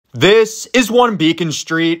This is 1 Beacon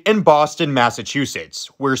Street in Boston, Massachusetts,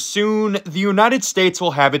 where soon the United States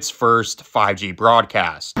will have its first 5G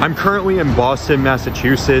broadcast. I'm currently in Boston,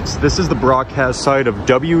 Massachusetts. This is the broadcast site of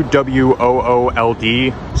WWOO-LD.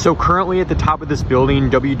 So currently at the top of this building,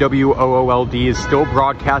 WWOO-LD is still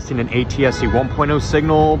broadcasting an ATSC 1.0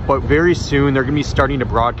 signal, but very soon they're going to be starting to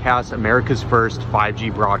broadcast America's first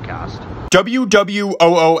 5G broadcast.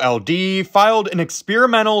 WWOO-LD filed an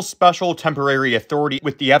experimental special temporary authority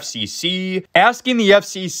with the FCC, asking the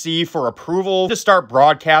FCC for approval to start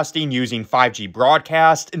broadcasting using 5G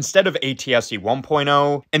broadcast instead of ATSC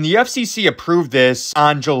 1.0, and the FCC approved this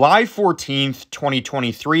on July 14th,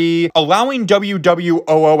 2023, allowing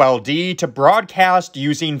WWOO-LD to broadcast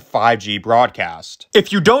using 5G broadcast.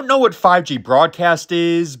 If you don't know what 5G broadcast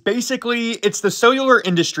is, basically it's the cellular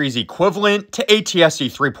industry's equivalent to ATSC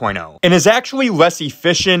 3.0, and is actually less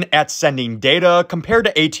efficient at sending data compared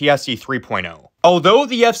to ATSC 3.0. Although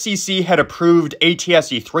the FCC had approved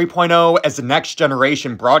ATSC 3.0 as the next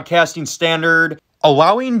generation broadcasting standard,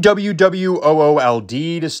 allowing WWOO-LD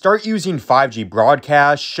to start using 5G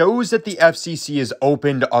broadcast shows that the FCC is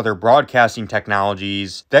open to other broadcasting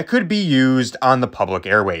technologies that could be used on the public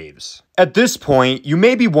airwaves. At this point, you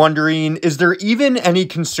may be wondering, is there even any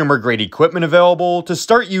consumer-grade equipment available to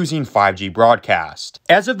start using 5G broadcast?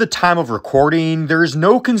 As of the time of recording, there is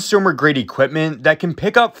no consumer-grade equipment that can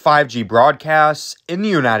pick up 5G broadcasts in the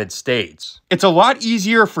United States. It's a lot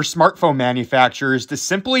easier for smartphone manufacturers to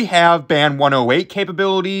simply have band 108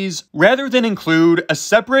 capabilities rather than include a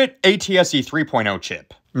separate ATSC 3.0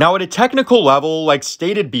 chip. Now, at a technical level, like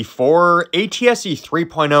stated before, ATSC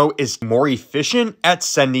 3.0 is more efficient at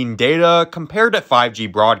sending data compared to 5G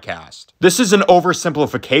broadcast. This is an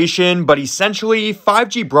oversimplification, but essentially,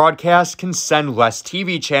 5G broadcast can send less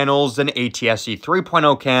TV channels than ATSC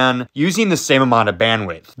 3.0 can, using the same amount of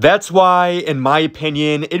bandwidth. That's why, in my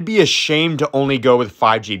opinion, it'd be a shame to only go with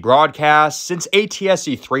 5G broadcast, since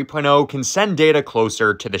ATSC 3.0 can send data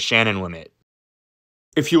closer to the Shannon limit.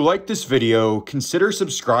 If you like this video, consider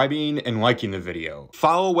subscribing and liking the video.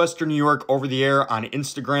 Follow Western New York Over the Air on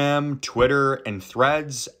Instagram, Twitter, and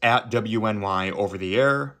Threads at WNY Over the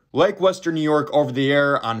Air. Like Western New York Over the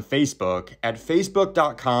Air on Facebook at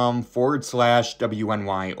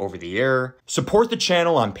facebook.com/WNY Over the Air. Support the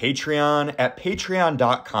channel on Patreon at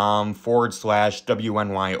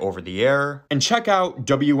patreon.com/WNY Over the Air. And check out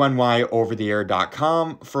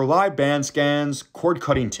WNYOvertheair.com for live band scans, cord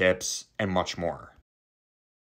cutting tips, and much more.